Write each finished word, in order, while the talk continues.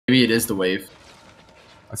Maybe it is the wave.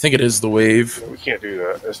 I think it is the wave. We can't do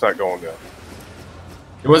that. It's not going down.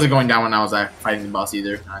 It wasn't going down when I was fighting the boss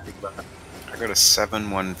either. Now I think about that. I got a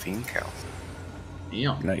 7-1 fiend count.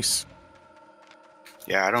 Damn. Nice.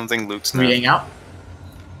 Yeah, I don't think Luke's Can we hang out?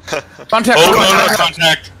 Contact! Oh, no,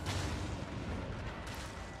 contact!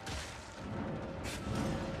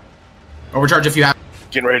 Overcharge if you have.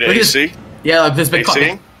 Getting ready to Look at AC. Yeah, like this big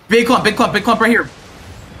AC? clump. Big clump right here.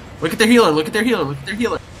 Look at their healer. Look at their healer. Look at their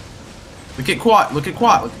healer. Look at quad. Look at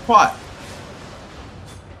quad. Look at quad.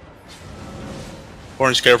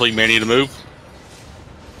 Orange, carefully, you may need to move.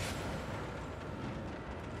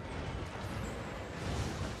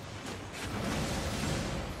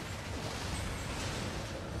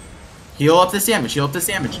 Heal up this damage. Heal up this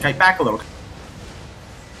damage. Kite back a little.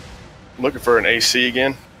 Looking for an AC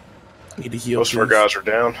again. Need to heal. Most of our guys are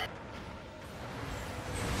down.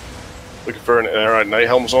 Looking for an. Alright, night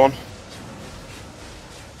helm's on.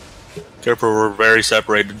 Careful, we're very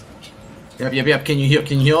separated. Yep. Can you heal?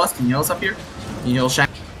 Can you heal us? Can you heal us up here? Can you heal Shaq?